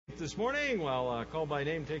this morning while Call by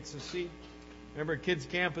Name takes a seat. Remember, Kids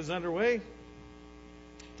Camp is underway.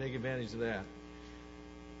 Take advantage of that.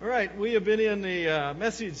 All right, we have been in the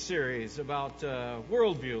message series about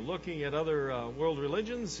worldview, looking at other world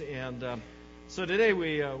religions, and so today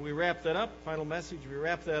we wrap that up. Final message, we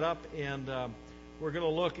wrap that up, and we're going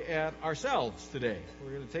to look at ourselves today.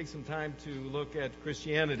 We're going to take some time to look at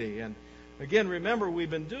Christianity, and again, remember,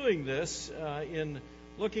 we've been doing this in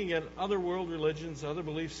looking at other world religions, other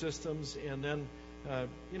belief systems, and then,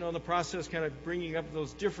 in the process, kind of bringing up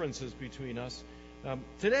those differences between us.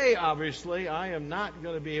 Today, obviously, I am not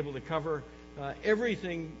going to be able to cover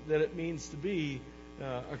everything that it means to be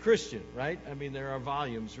a Christian, right? I mean, there are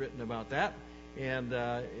volumes written about that. And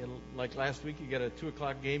like last week, you got a 2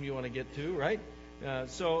 o'clock game you want to get to, right?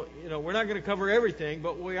 So, we're not going to cover everything,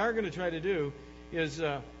 but what we are going to try to do is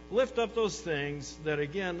lift up those things that,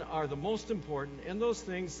 again, are the most important and those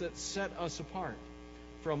things that set us apart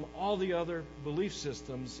from all the other belief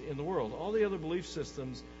systems in the world, all the other belief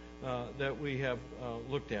systems that we have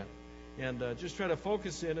looked at. And just try to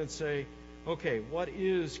focus in and say, okay, what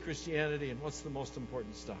is Christianity and what's the most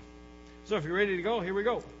important stuff? So if you're ready to go, here we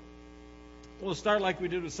go. We'll start like we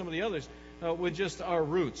did with some of the others, with just our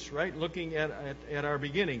roots, right? Looking at our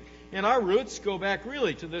beginning. And our roots go back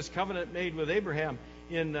really to this covenant made with Abraham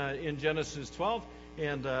in Genesis 12.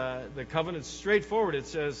 And the covenant's straightforward. It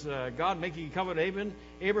says, God making a covenant with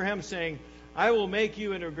Abraham saying, I will make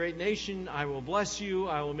you into a great nation. I will bless you.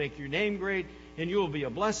 I will make your name great, and you will be a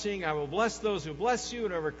blessing. I will bless those who bless you,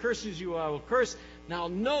 and whoever curses you, I will curse. Now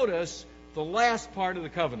notice the last part of the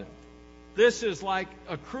covenant. This is like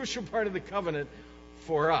a crucial part of the covenant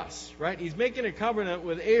for us, right? He's making a covenant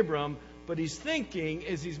with Abram, but he's thinking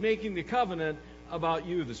as he's making the covenant about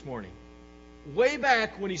you this morning. Way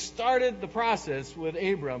back when he started the process with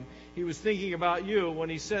Abram, he was thinking about you when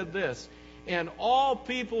he said this, and all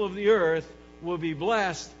people of the earth will be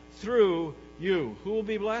blessed through you. Who will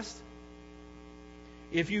be blessed?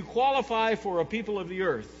 If you qualify for a people of the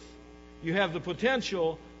earth, you have the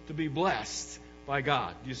potential to be blessed by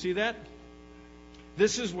God. Do you see that?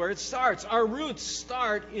 This is where it starts. Our roots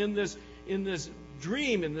start in this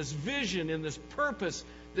dream, in this vision, in this purpose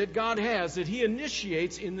that God has, that He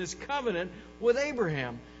initiates in this covenant with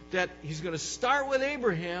Abraham. That He's going to start with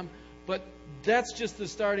Abraham, but that's just the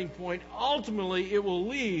starting point. Ultimately, it will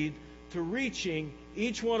lead to reaching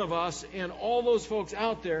each one of us and all those folks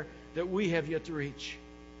out there that we have yet to reach.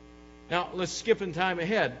 Now, let's skip in time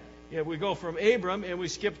ahead. We go from Abram and we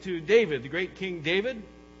skip to David, the great King David,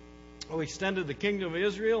 who extended the kingdom of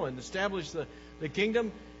Israel and established the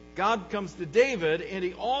kingdom. God comes to David, and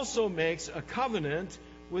He also makes a covenant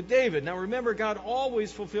with David. Now, remember, God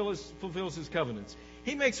always fulfills His covenants.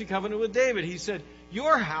 He makes a covenant with David. He said,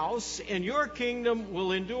 your house and your kingdom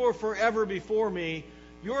will endure forever before me.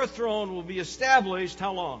 Your throne will be established,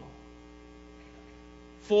 how long?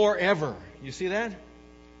 Forever. You see that?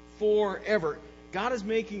 Forever. God is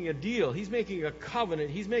making a deal. He's making a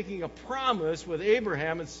covenant. He's making a promise with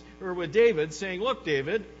Abraham, or with David, saying, look,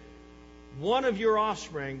 David, one of your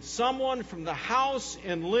offspring, someone from the house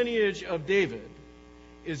and lineage of David,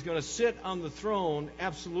 is going to sit on the throne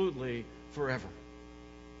absolutely forever.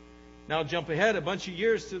 Now jump ahead a bunch of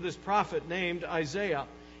years to this prophet named Isaiah,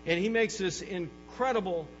 and he makes this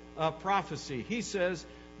incredible prophecy. He says,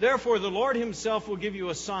 therefore the Lord Himself will give you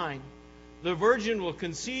a sign. The virgin will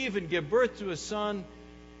conceive and give birth to a son,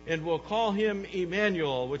 and will call him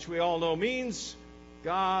Emmanuel, which we all know means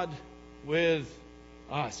God with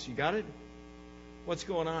us. You got it? What's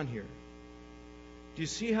going on here? Do you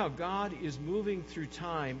see how God is moving through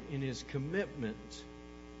time in His commitment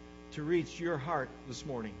to reach your heart this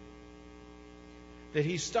morning? That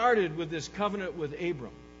He started with this covenant with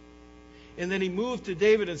Abram. And then He moved to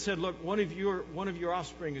David and said, look, one of your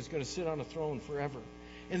offspring is going to sit on a throne forever.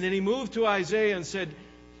 And then He moved to Isaiah and said,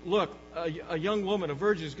 look, a young woman, a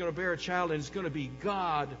virgin, is going to bear a child, and it's going to be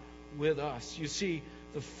God with us. You see,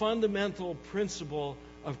 the fundamental principle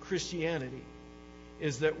of Christianity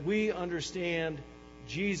is that we understand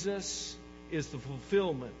Jesus is the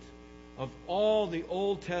fulfillment of all the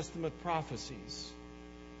Old Testament prophecies.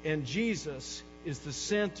 And Jesus is the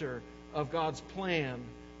center of God's plan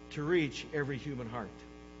to reach every human heart.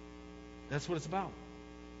 That's what it's about.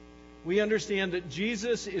 We understand that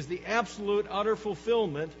Jesus is the absolute, utter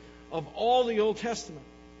fulfillment of all the Old Testament.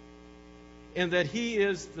 And that He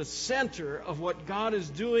is the center of what God is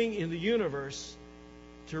doing in the universe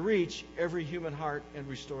to reach every human heart and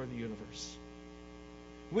restore the universe.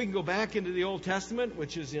 We can go back into the Old Testament,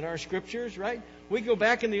 which is in our scriptures, right? We can go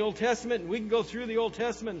back in the Old Testament, and we can go through the Old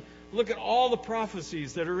Testament and Look at all the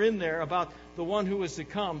prophecies that are in there about the one who is to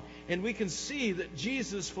come, and we can see that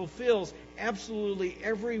Jesus fulfills absolutely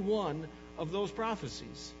every one of those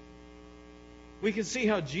prophecies. We can see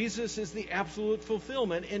how Jesus is the absolute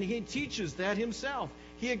fulfillment, and he teaches that himself.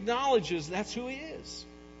 He acknowledges that's who he is.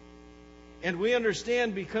 And we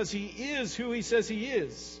understand, because he is who he says he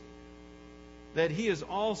is, that he is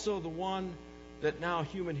also the one that now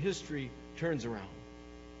human history turns around.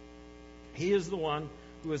 He is the one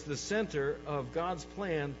who is the center of God's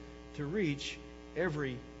plan to reach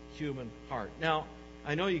every human heart. Now,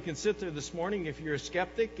 I know you can sit there this morning if you're a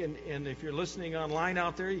skeptic, and if you're listening online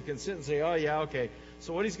out there, you can sit and say, oh yeah, okay.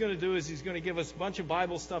 So what he's going to do is he's going to give us a bunch of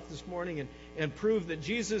Bible stuff this morning and prove that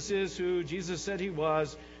Jesus is who Jesus said he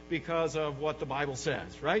was because of what the Bible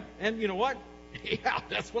says, right? And you know what? Yeah,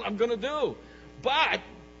 that's what I'm going to do. But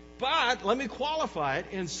let me qualify it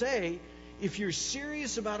and say, if you're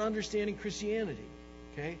serious about understanding Christianity,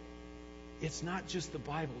 okay, it's not just the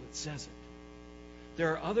Bible that says it.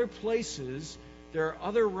 There are other places, there are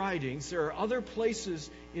other writings, there are other places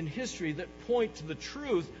in history that point to the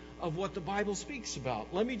truth of what the Bible speaks about.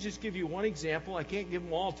 Let me just give you one example. I can't give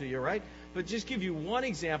them all to you, right? But just give you one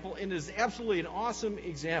example, and it is absolutely an awesome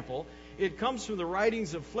example. It comes from the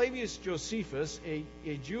writings of Flavius Josephus, a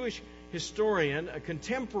Jewish historian, a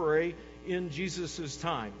contemporary in Jesus'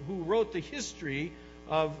 time, who wrote the history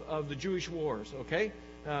of the Jewish wars, okay?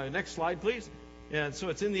 Next slide, please. And so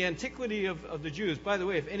it's in the Antiquity of the Jews. By the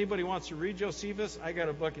way, if anybody wants to read Josephus, I got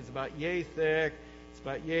a book. It's about yay thick, it's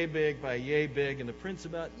about yay big by yay big, and the print's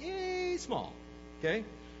about yay small, okay?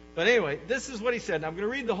 But anyway, this is what he said. And I'm going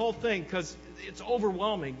to read the whole thing because it's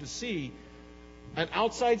overwhelming to see an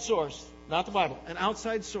outside source, not the Bible, an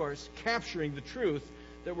outside source capturing the truth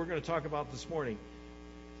that we're going to talk about this morning.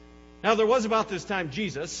 Now, there was about this time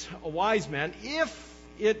Jesus, a wise man, if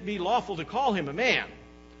it be lawful to call him a man.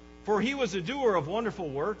 For he was a doer of wonderful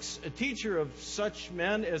works, a teacher of such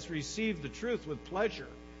men as received the truth with pleasure.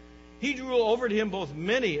 He drew over to him both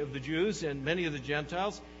many of the Jews and many of the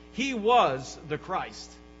Gentiles. He was the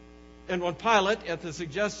Christ. And when Pilate, at the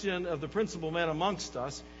suggestion of the principal men amongst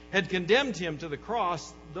us, had condemned him to the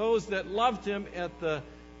cross, those that loved him at the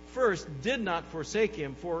first did not forsake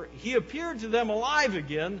him, for he appeared to them alive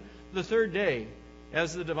again the third day,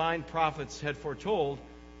 as the divine prophets had foretold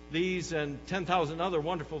these and 10,000 other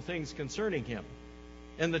wonderful things concerning him.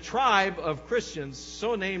 And the tribe of Christians,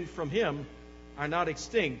 so named from him, are not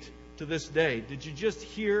extinct to this day. Did you just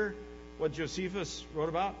hear what Josephus wrote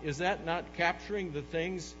about? Is that not capturing the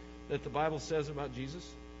things that the Bible says about Jesus?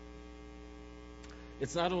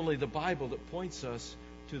 It's not only the Bible that points us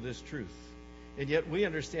to this truth. And yet we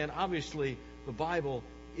understand, obviously, the Bible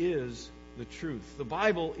is the truth. The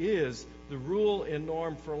Bible is the rule and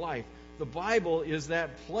norm for life. The Bible is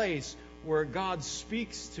that place where God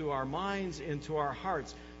speaks to our minds and to our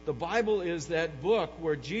hearts. The Bible is that book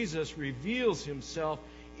where Jesus reveals himself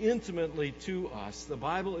intimately to us. The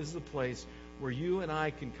Bible is the place where you and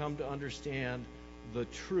I can come to understand the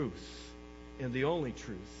truth, and the only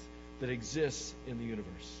truth that exists in the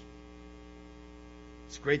universe.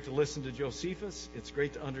 It's great to listen to Josephus. It's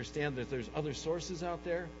great to understand that there's other sources out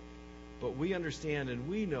there. But we understand and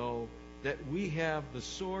we know that we have the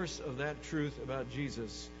source of that truth about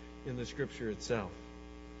Jesus in the Scripture itself.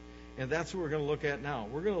 And that's what we're going to look at now.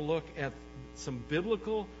 We're going to look at some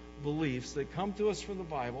biblical beliefs that come to us from the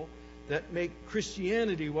Bible that make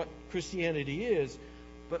Christianity what Christianity is,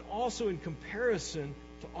 but also in comparison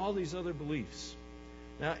to all these other beliefs.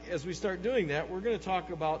 Now, as we start doing that, we're going to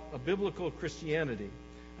talk about a biblical Christianity.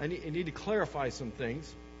 I need to clarify some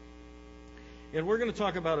things. And we're going to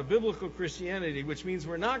talk about a biblical Christianity, which means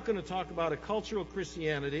we're not going to talk about a cultural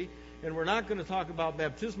Christianity, and we're not going to talk about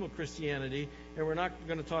baptismal Christianity, and we're not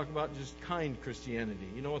going to talk about just kind Christianity.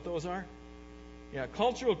 You know what those are? Yeah,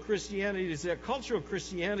 cultural Christianity is that cultural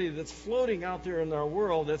Christianity that's floating out there in our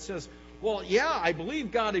world that says, well, yeah, I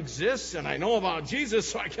believe God exists, and I know about Jesus,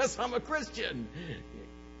 so I guess I'm a Christian.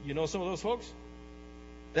 You know some of those folks?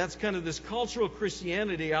 That's kind of this cultural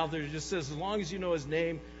Christianity out there that just says, as long as you know his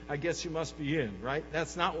name, I guess you must be in, right?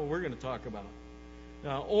 That's not what we're going to talk about.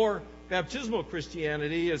 Or baptismal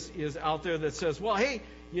Christianity is out there that says, well, hey,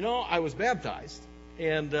 you know, I was baptized.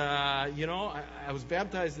 And, you know, I was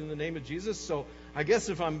baptized in the name of Jesus, so I guess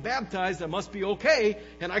if I'm baptized, I must be okay,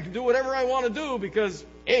 and I can do whatever I want to do because,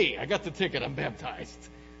 hey, I got the ticket, I'm baptized.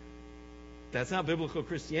 That's not biblical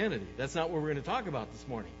Christianity. That's not what we're going to talk about this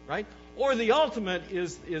morning, right? Or the ultimate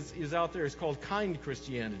is out there. It's called kind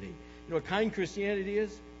Christianity. You know what kind Christianity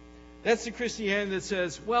is? That's the Christianity that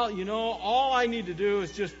says, well, you know, all I need to do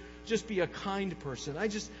is just be a kind person. I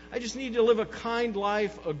just need to live a kind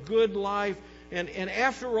life, a good life, And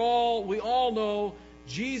after all, we all know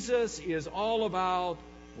Jesus is all about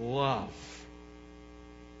love.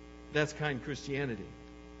 That's kind Christianity,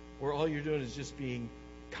 where all you're doing is just being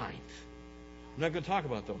kind. I'm not going to talk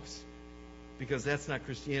about those, because that's not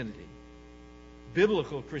Christianity.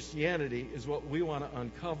 Biblical Christianity is what we want to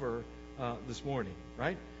uncover this morning,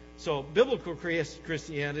 right? So biblical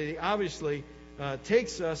Christianity obviously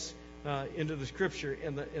takes us into the Scripture,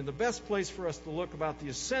 and the best place for us to look about the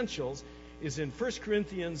essentials is in 1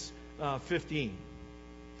 Corinthians 15.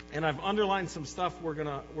 And I've underlined some stuff we're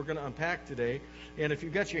gonna unpack today. And if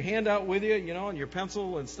you've got your handout with you, and your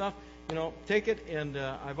pencil and stuff, take it, and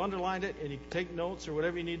I've underlined it, and you can take notes or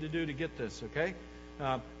whatever you need to do to get this, okay?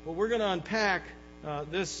 But we're going to unpack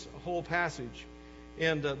this whole passage.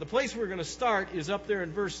 And the place we're going to start is up there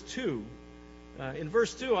in verse 2. In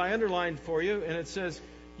verse 2, I underlined for you, and it says,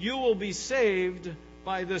 "You will be saved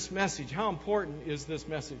by this message." How important is this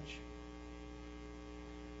message?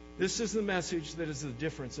 This is the message that is the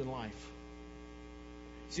difference in life.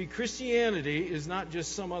 See, Christianity is not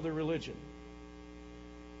just some other religion.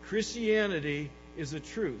 Christianity is a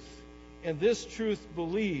truth. And this truth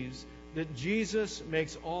believes that Jesus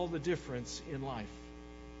makes all the difference in life.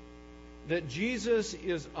 That Jesus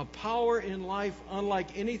is a power in life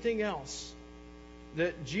unlike anything else.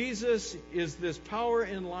 That Jesus is this power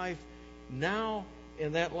in life now,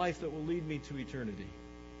 and that life that will lead me to eternity.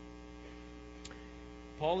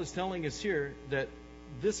 Paul is telling us here that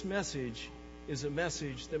this message is a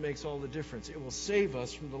message that makes all the difference. It will save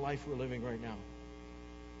us from the life we're living right now.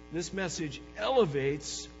 This message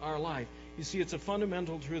elevates our life. You see, it's a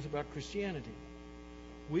fundamental truth about Christianity.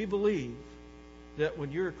 We believe that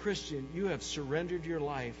when you're a Christian, you have surrendered your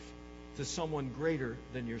life to someone greater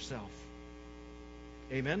than yourself.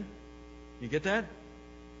 Amen? You get that?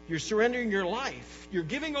 You're surrendering your life. You're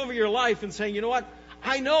giving over your life and saying, you know what?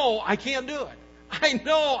 I know I can't do it. I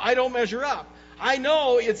know I don't measure up. I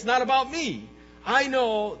know it's not about me. I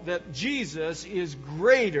know that Jesus is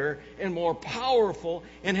greater and more powerful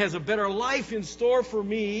and has a better life in store for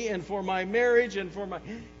me and for my marriage and for my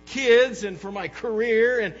kids and for my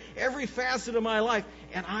career and every facet of my life.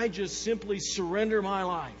 And I just simply surrender my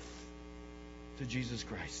life to Jesus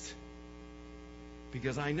Christ.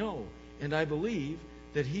 Because I know and I believe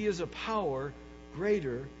that He is a power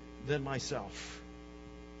greater than myself.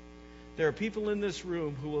 There are people in this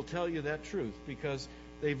room who will tell you that truth because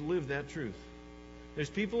they've lived that truth. There's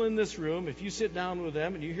people in this room, if you sit down with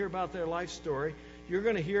them and you hear about their life story, you're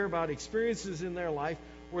going to hear about experiences in their life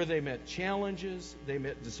where they met challenges, they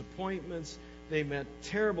met disappointments, they met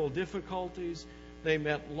terrible difficulties, they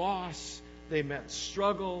met loss, they met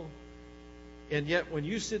struggle. And yet when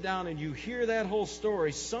you sit down and you hear that whole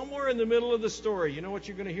story, somewhere in the middle of the story, you know what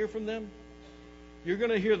you're going to hear from them? You're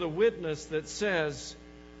going to hear the witness that says,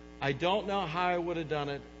 I don't know how I would have done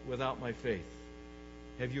it without my faith.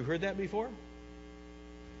 Have you heard that before?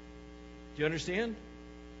 Do you understand?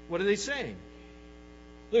 What are they saying?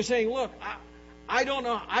 They're saying, look, I don't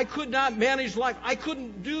know. I could not manage life. I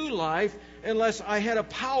couldn't do life unless I had a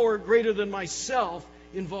power greater than myself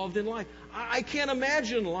involved in life. I can't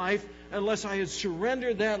imagine life unless I had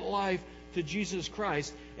surrendered that life to Jesus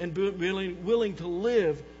Christ and been willing to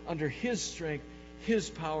live under His strength, His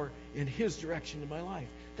power, and His direction in my life.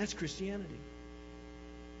 That's Christianity.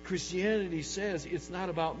 Christianity says it's not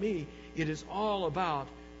about me. It is all about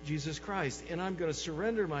Jesus Christ. And I'm going to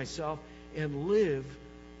surrender myself and live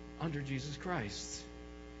under Jesus Christ.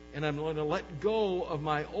 And I'm going to let go of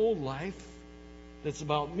my old life that's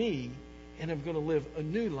about me, and I'm going to live a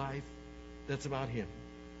new life that's about Him.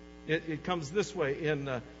 It comes this way in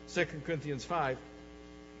 2 Corinthians 5.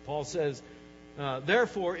 Paul says,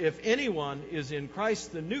 therefore, if anyone is in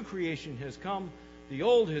Christ, the new creation has come. The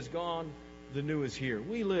old has gone, the new is here.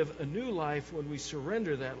 We live a new life when we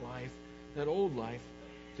surrender that life, that old life,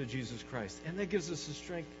 to Jesus Christ. And that gives us a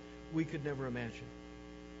strength we could never imagine.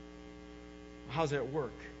 How's that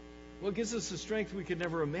work? Well, it gives us a strength we could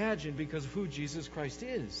never imagine because of who Jesus Christ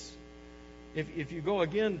is. If you go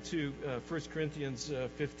again to 1 Corinthians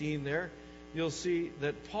 15 there, you'll see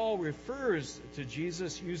that Paul refers to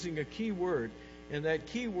Jesus using a key word. And that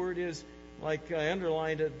key word is, like I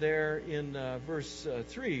underlined it there in verse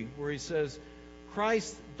 3, where he says,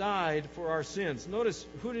 Christ died for our sins. Notice,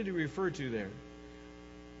 who did he refer to there?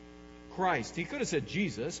 Christ. He could have said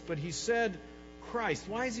Jesus, but he said Christ.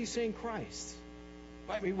 Why is he saying Christ?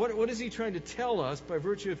 I mean, what is he trying to tell us by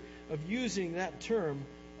virtue of using that term,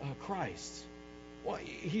 Christ? Well,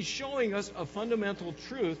 he's showing us a fundamental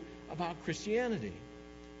truth about Christianity.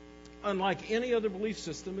 Unlike any other belief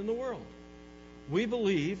system in the world,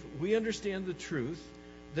 we understand the truth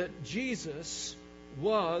that Jesus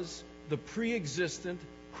was the pre-existent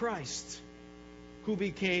Christ who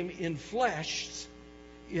became enfleshed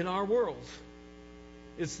in our world.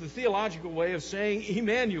 It's the theological way of saying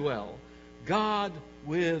Emmanuel, God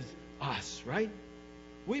with us, right?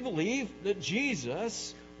 We believe that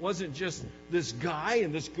Jesus wasn't just this guy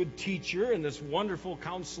and this good teacher and this wonderful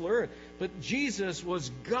counselor, but Jesus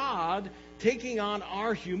was God taking on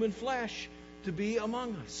our human flesh to be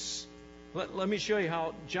among us. Let me show you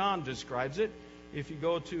how John describes it. If you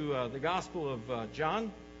go to the Gospel of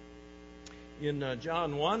John, in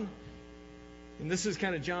John 1, and this is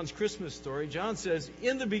kind of John's Christmas story. John says,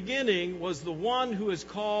 "In the beginning was the one who is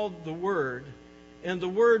called the Word, and the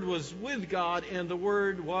Word was with God, and the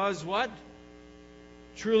Word was" what?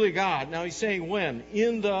 Truly God. Now he's saying when?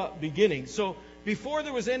 In the beginning. So before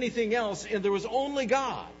there was anything else, and there was only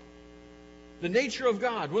God. The nature of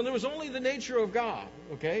God. When there was only the nature of God.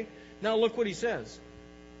 Okay? Now look what he says.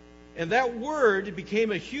 "And that Word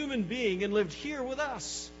became a human being and lived here with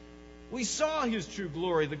us. We saw His true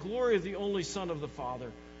glory, the glory of the only Son of the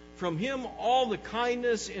Father. From Him all the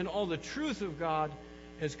kindness and all the truth of God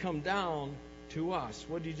has come down to us."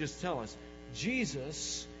 What did He just tell us?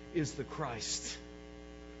 Jesus is the Christ.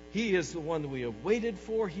 He is the one that we have waited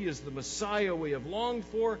for. He is the Messiah we have longed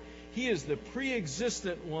for. He is the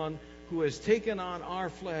pre-existent one who has taken on our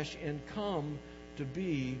flesh and come to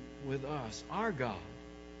be with us. Our God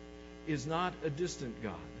is not a distant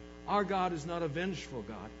God. Our God is not a vengeful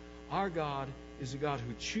God. Our God is a God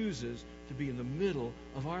who chooses to be in the middle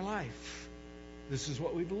of our life. This is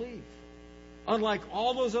what we believe. Unlike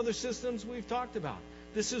all those other systems we've talked about,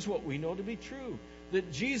 this is what we know to be true.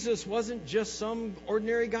 That Jesus wasn't just some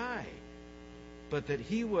ordinary guy, but that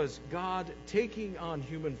He was God taking on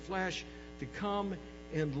human flesh to come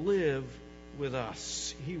and live with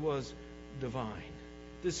us. He was divine.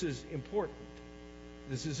 This is important.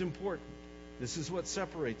 This is important. This is what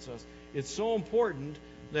separates us. It's so important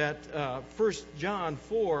that 1 John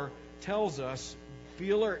 4 tells us,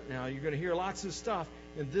 be alert now. You're going to hear lots of stuff,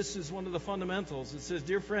 and this is one of the fundamentals. It says,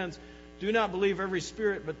 "Dear friends, do not believe every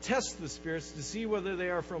spirit, but test the spirits to see whether they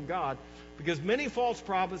are from God, because many false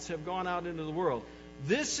prophets have gone out into the world."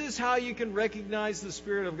 This is how you can recognize the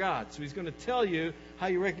Spirit of God. So he's going to tell you how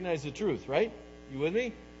you recognize the truth, right? You with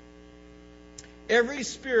me? "Every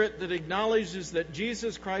spirit that acknowledges that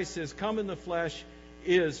Jesus Christ has come in the flesh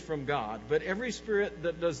is from God. But every spirit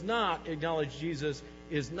that does not acknowledge Jesus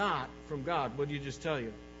is not from God." What did you just tell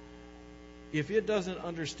you? If it doesn't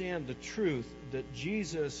understand the truth that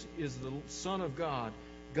Jesus is the Son of God,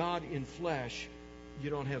 God in flesh, you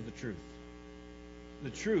don't have the truth. The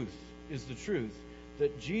truth is the truth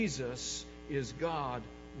that Jesus is God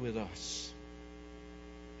with us.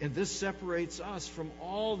 And this separates us from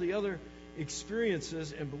all the other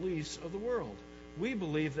experiences and beliefs of the world. We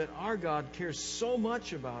believe that our God cares so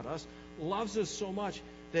much about us, loves us so much,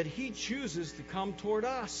 that He chooses to come toward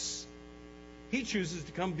us. He chooses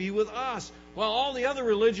to come be with us. While all the other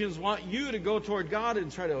religions want you to go toward God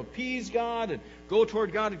and try to appease God, and go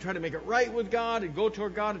toward God and try to make it right with God, and go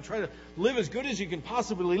toward God and try to live as good as you can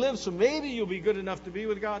possibly live, so maybe you'll be good enough to be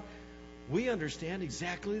with God. We understand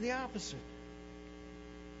exactly the opposite.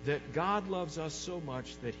 That God loves us so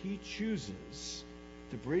much that He chooses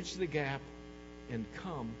to bridge the gap and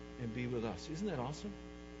come and be with us. Isn't that awesome?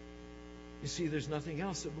 You see, there's nothing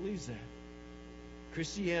else that believes that.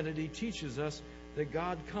 Christianity teaches us that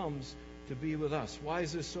God comes to be with us. Why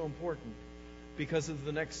is this so important? Because of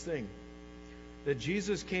the next thing. That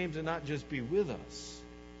Jesus came to not just be with us,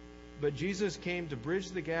 but Jesus came to bridge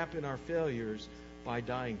the gap in our failures by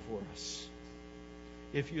dying for us.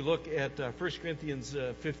 If you look at 1 Corinthians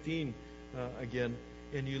 15 again,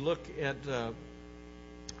 and you look at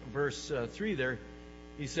verse 3 there,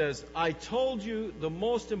 he says, "I told you the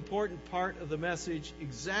most important part of the message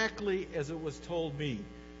exactly as it was told me."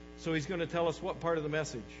 So he's going to tell us what part of the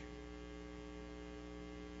message?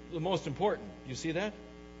 The most important. You see that?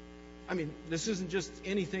 I mean, this isn't just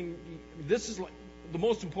anything. This is like the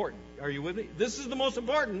most important. Are you with me? This is the most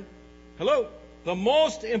important. Hello? The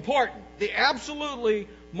most important. The absolutely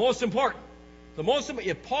most important. The most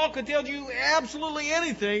important. If Paul could tell you absolutely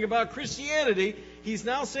anything about Christianity, he's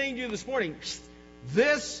now saying to you this morning,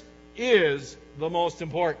 this is the most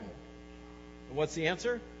important. What's the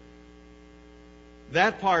answer?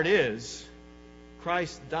 That part is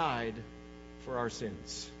Christ died for our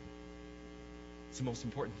sins. It's the most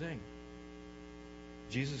important thing.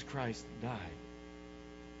 Jesus Christ died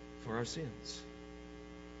for our sins.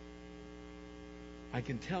 I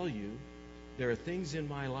can tell you there are things in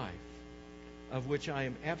my life of which I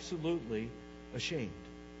am absolutely ashamed,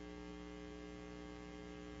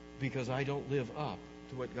 because I don't live up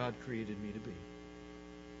to what God created me to be.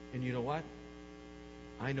 And you know what?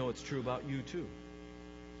 I know it's true about you too.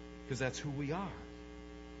 Because that's who we are.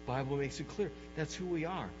 The Bible makes it clear. That's who we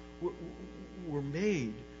are. We're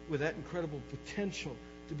made with that incredible potential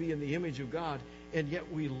to be in the image of God, and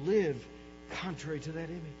yet we live contrary to that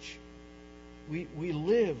image. We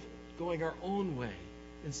live going our own way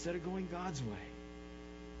instead of going God's way.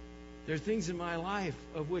 There are things in my life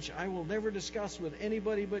of which I will never discuss with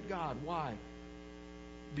anybody but God. Why?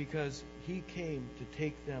 Because He came to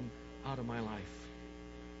take them out of my life.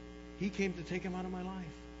 He came to take them out of my life.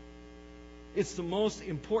 It's the most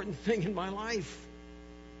important thing in my life.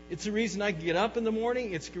 It's the reason I can get up in the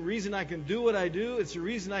morning. It's the reason I can do what I do. It's the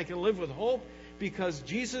reason I can live with hope. Because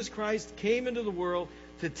Jesus Christ came into the world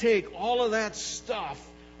to take all of that stuff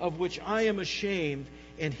of which I am ashamed,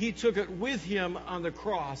 and He took it with Him on the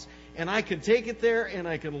cross. And I can take it there and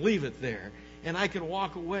I can leave it there. And I can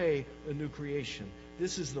walk away a new creation.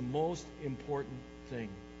 This is the most important thing.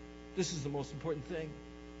 This is the most important thing.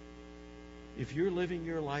 If you're living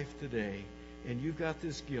your life today and you've got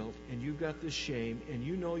this guilt and you've got this shame and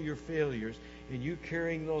you know your failures and you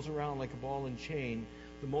carrying those around like a ball and chain,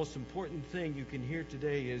 the most important thing you can hear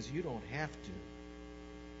today is you don't have to.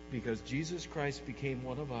 Because Jesus Christ became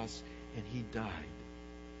one of us and He died.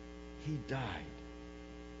 He died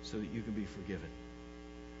so that you can be forgiven.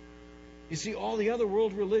 You see, all the other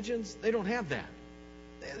world religions, they don't have that.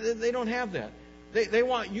 They don't have that. They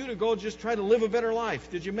want you to go just try to live a better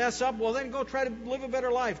life. Did you mess up? Well, then go try to live a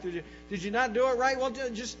better life. Did you not do it right? Well,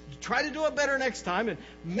 just try to do it better next time, and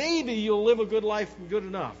maybe you'll live a good life good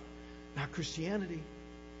enough. Not Christianity.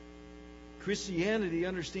 Christianity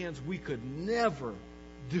understands we could never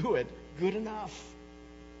do it good enough.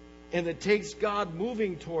 And it takes God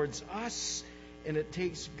moving towards us, and it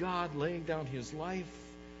takes God laying down His life.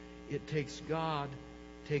 It takes God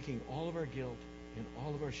taking all of our guilt and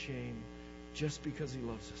all of our shame just because He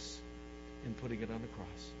loves us and putting it on the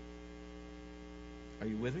cross. Are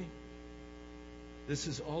you with me? This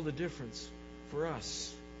is all the difference for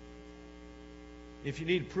us. If you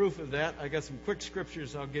need proof of that, I got some quick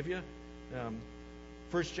scriptures I'll give you.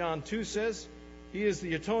 1 John 2 says, He is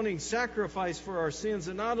the atoning sacrifice for our sins,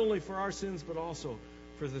 and not only for our sins, but also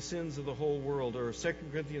for the sins of the whole world. Or 2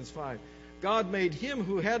 Corinthians 5, God made Him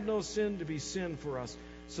who had no sin to be sin for us,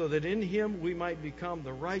 so that in Him we might become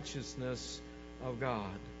the righteousness of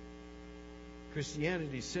God.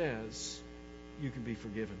 Christianity says you can be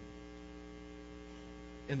forgiven.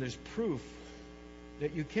 And there's proof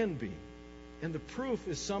that you can be. And the proof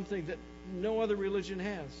is something that no other religion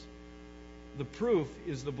has. The proof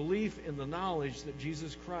is the belief in the knowledge that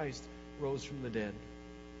Jesus Christ rose from the dead.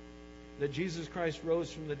 That Jesus Christ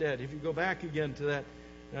rose from the dead. If you go back again to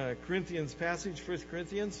that Corinthians passage, 1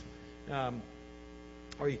 Corinthians,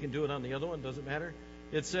 or you can do it on the other one, doesn't matter.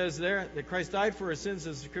 It says there that Christ died for our sins,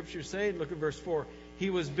 as the Scriptures say. Look at verse 4. He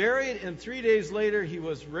was buried, and 3 days later He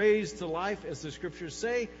was raised to life, as the Scriptures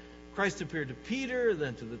say. Christ appeared to Peter,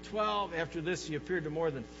 then to the 12. After this, He appeared to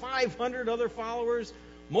more than 500 other followers.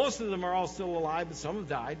 Most of them are all still alive, but some have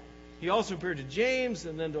died. He also appeared to James,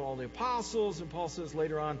 and then to all the apostles. And Paul says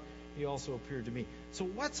later on, He also appeared to me. So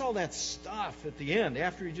what's all that stuff at the end?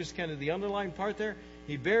 After He just kind of the underlying part there,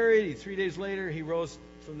 He buried, 3 days later, He rose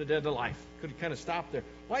from the dead to life. Could have kind of stopped there.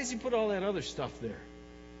 Why does He put all that other stuff there?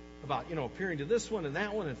 About, appearing to this one and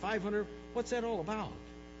that one and 500. What's that all about?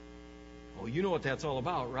 Oh, you know what that's all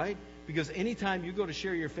about, right? Because anytime you go to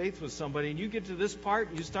share your faith with somebody and you get to this part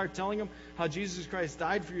and you start telling them how Jesus Christ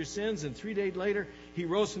died for your sins and 3 days later He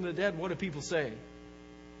rose from the dead, what do people say?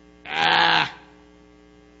 I'm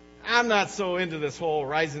not so into this whole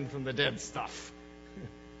rising from the dead stuff.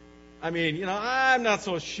 I mean, I'm not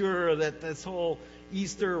so sure that this whole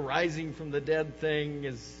Easter rising from the dead thing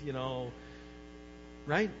is,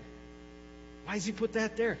 right? Why does He put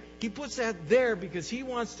that there? He puts that there because He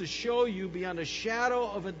wants to show you beyond a shadow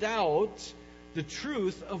of a doubt the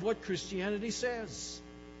truth of what Christianity says.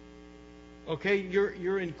 Okay,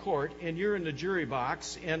 you're in court and you're in the jury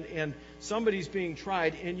box and somebody's being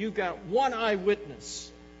tried and you've got one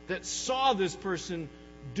eyewitness that saw this person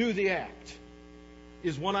do the act.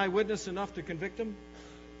 Is one eyewitness enough to convict him?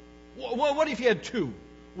 What if you had two?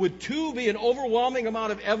 Would two be an overwhelming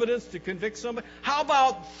amount of evidence to convict somebody? How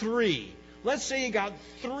about three? Let's say you got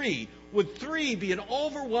three. Would three be an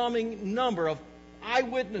overwhelming number of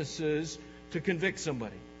eyewitnesses to convict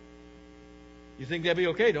somebody? You think that'd be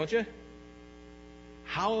okay, don't you?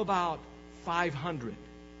 How about 500?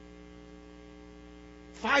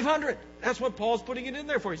 500! That's what Paul's putting it in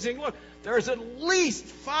there for. He's saying, look, there's at least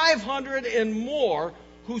 500 and more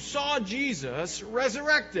who saw Jesus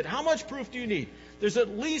resurrected. How much proof do you need? There's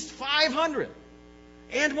at least 500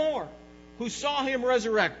 and more who saw him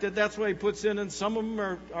resurrected. That's why he puts in, and some of them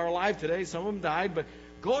are alive today, some of them died, but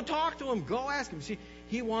go talk to him, go ask him. See,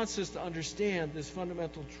 he wants us to understand this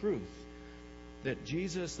fundamental truth that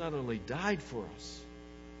Jesus not only died for us,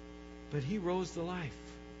 but he rose to life.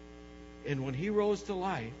 And when he rose to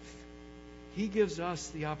life, he gives us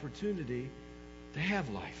the opportunity to have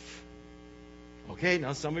life. Okay,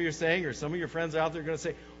 now some of you are saying, or some of your friends out there are going to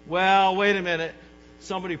say, well, wait a minute.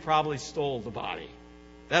 Somebody probably stole the body.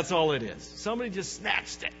 That's all it is. Somebody just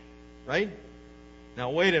snatched it, right?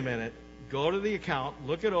 Now, wait a minute. Go to the account,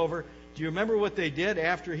 look it over. Do you remember what they did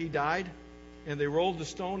after he died and they rolled the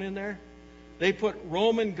stone in there? They put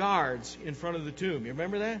Roman guards in front of the tomb. You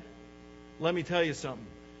remember that? Let me tell you something.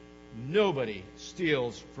 Nobody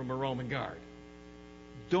steals from a Roman guard.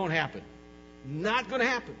 Don't happen. Not going to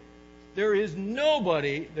happen. There is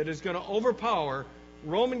nobody that is going to overpower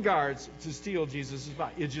Roman guards to steal Jesus'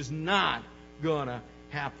 body. It's just not going to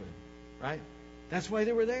happen. Right? That's why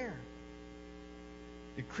they were there.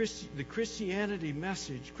 The Christianity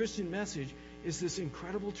message, Christian message, is this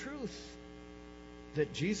incredible truth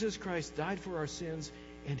that Jesus Christ died for our sins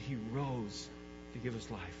and he rose to give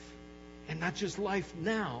us life. And not just life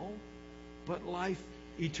now, but life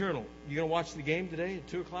eternal. You going to watch the game today at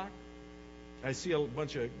 2 o'clock? I see a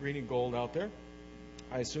bunch of green and gold out there.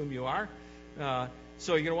 I assume you are.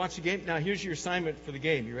 So you're going to watch the game? Now here's your assignment for the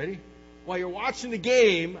game. You ready? While you're watching the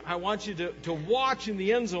game, I want you to watch in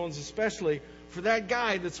the end zones especially for that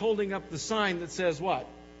guy that's holding up the sign that says what?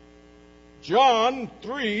 John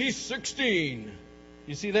 3:16.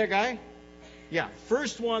 You see that guy? Yeah,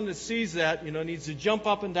 first one that sees that, needs to jump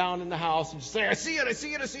up and down in the house and just say, I see it, I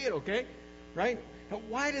see it, I see it, okay? Right? Now,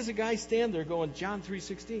 why does a guy stand there going, John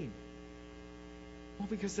 3:16? Well,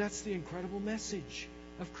 because that's the incredible message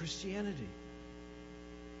of Christianity.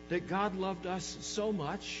 That God loved us so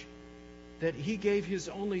much that he gave his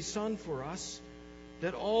only Son for us,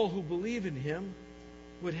 that all who believe in him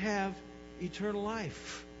would have eternal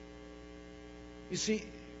life. You see,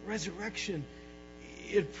 resurrection,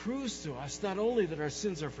 it proves to us not only that our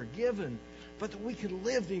sins are forgiven, but that we can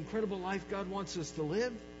live the incredible life God wants us to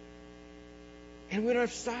live. And we don't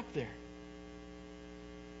have to stop there.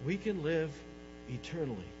 We can live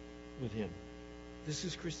eternally with him. This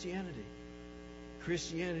is Christianity.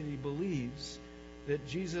 Christianity believes that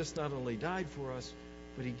Jesus not only died for us,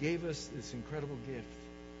 but he gave us this incredible gift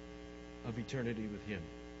of eternity with him.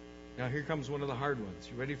 Now here comes one of the hard ones.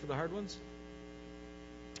 You ready for the hard ones?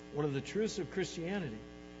 One of the truths of Christianity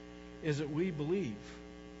is that we believe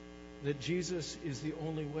that Jesus is the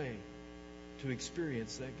only way to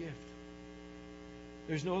experience that gift.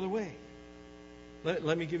 There's no other way.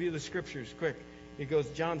 Let me give you the scriptures quick. It goes,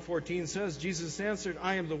 John 14 says, Jesus answered,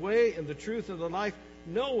 I am the way and the truth and the life.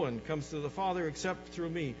 No one comes to the Father except through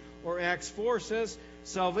me. Or Acts 4 says,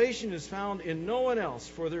 salvation is found in no one else,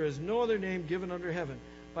 for there is no other name given under heaven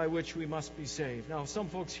by which we must be saved. Now, some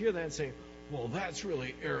folks hear that and say, well, that's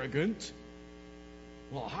really arrogant.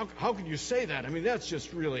 Well, how can you say that? I mean, that's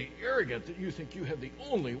just really arrogant that you think you have the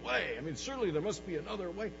only way. I mean, certainly there must be another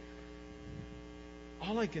way.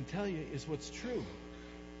 All I can tell you is what's true.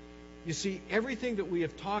 You see, everything that we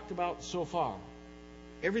have talked about so far,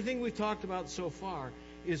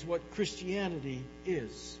 is what Christianity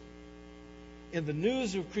is. And the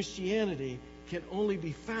news of Christianity can only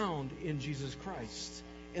be found in Jesus Christ.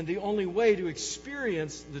 And the only way to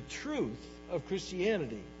experience the truth of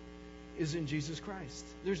Christianity is in Jesus Christ.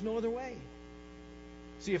 There's no other way.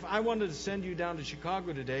 See, if I wanted to send you down to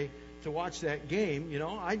Chicago today to watch that game,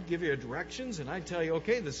 I'd give you directions and I'd tell you,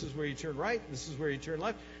 okay, this is where you turn right, this is where you turn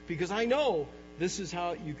left, because I know this is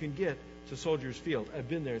how you can get to Soldiers Field. I've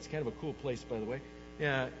been there. It's kind of a cool place, by the way.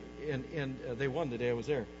 And they won the day I was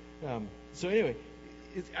there. So anyway,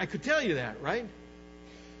 I could tell you that, right?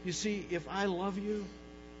 You see, if I love you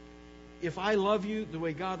the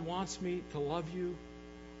way God wants me to love you,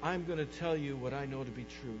 I'm going to tell you what I know to be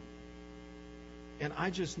true. And I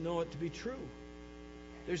just know it to be true.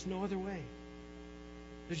 There's no other way.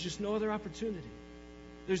 There's just no other opportunity.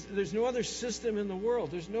 There's no other system in the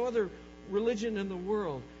world. There's no other religion in the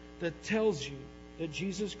world that tells you that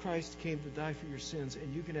Jesus Christ came to die for your sins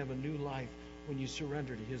and you can have a new life when you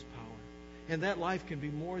surrender to his power. And that life can be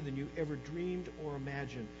more than you ever dreamed or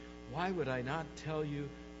imagined. Why would I not tell you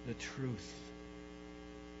the truth?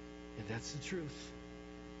 And that's the truth.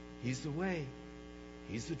 He's the way.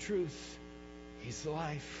 He's the truth. He's the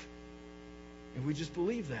life. And we just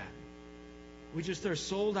believe that. We just are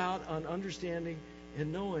sold out on understanding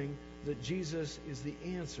and knowing that Jesus is the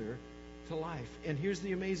answer to life. And here's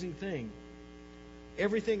the amazing thing.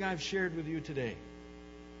 Everything I've shared with you today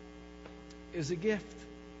is a gift.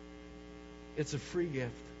 It's a free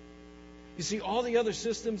gift. You see, all the other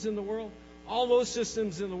systems in the world, all those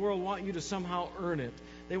systems in the world want you to somehow earn it.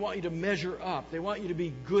 They want you to measure up. They want you to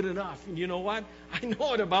be good enough. And you know what? I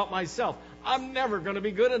know it about myself. I'm never going to be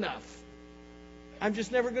good enough. I'm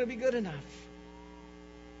just never going to be good enough.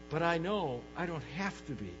 But I know I don't have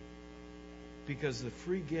to be, because the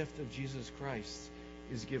free gift of Jesus Christ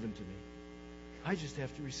is given to me. I just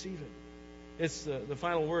have to receive it. It's the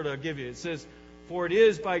final word I'll give you. It says, "For it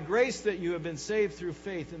is by grace that you have been saved through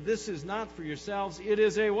faith, and this is not for yourselves. It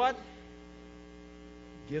is a" what?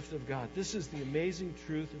 Gift of God. This is the amazing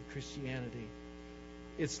truth of Christianity.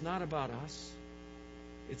 It's not about us.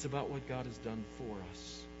 It's about what God has done for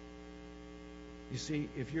us. You see,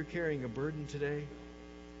 if you're carrying a burden today,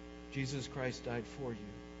 Jesus Christ died for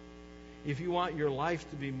you. If you want your life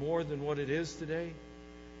to be more than what it is today,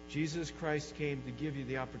 Jesus Christ came to give you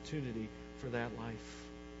the opportunity for that life.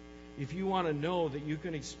 If you want to know that you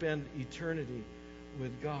can spend eternity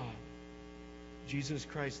with God, Jesus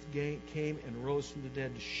Christ came and rose from the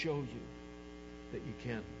dead to show you that you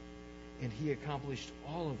can. And He accomplished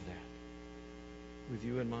all of that with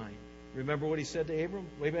you in mind. Remember what He said to Abram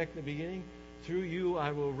way back in the beginning? "Through you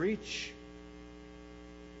I will reach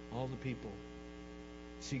all the people."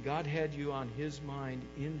 See, God had you on His mind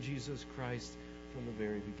in Jesus Christ from the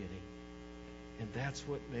very beginning. And that's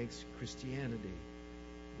what makes Christianity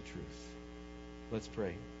the truth. Let's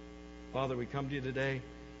pray. Father, we come to you today.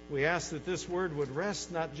 We ask that this word would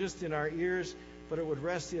rest not just in our ears, but it would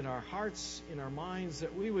rest in our hearts, in our minds,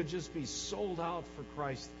 that we would just be sold out for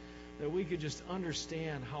Christ, that we could just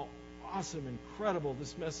understand how awesome, incredible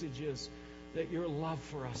this message is, that your love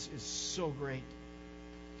for us is so great,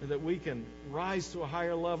 and that we can rise to a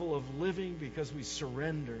higher level of living because we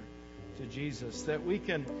surrender to Jesus, that we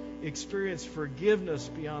can experience forgiveness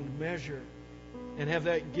beyond measure and have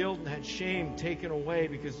that guilt and that shame taken away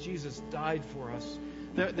because Jesus died for us.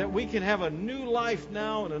 That we can have a new life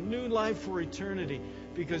now and a new life for eternity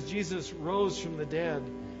because Jesus rose from the dead.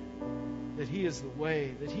 That He is the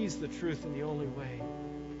way, that He's the truth and the only way.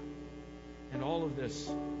 And all of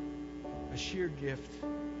this, a sheer gift,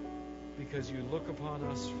 because you look upon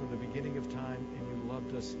us from the beginning of time and you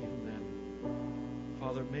loved us even then.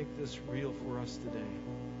 Father, make this real for us today.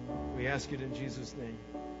 We ask it in Jesus' name.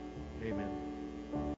 Amen.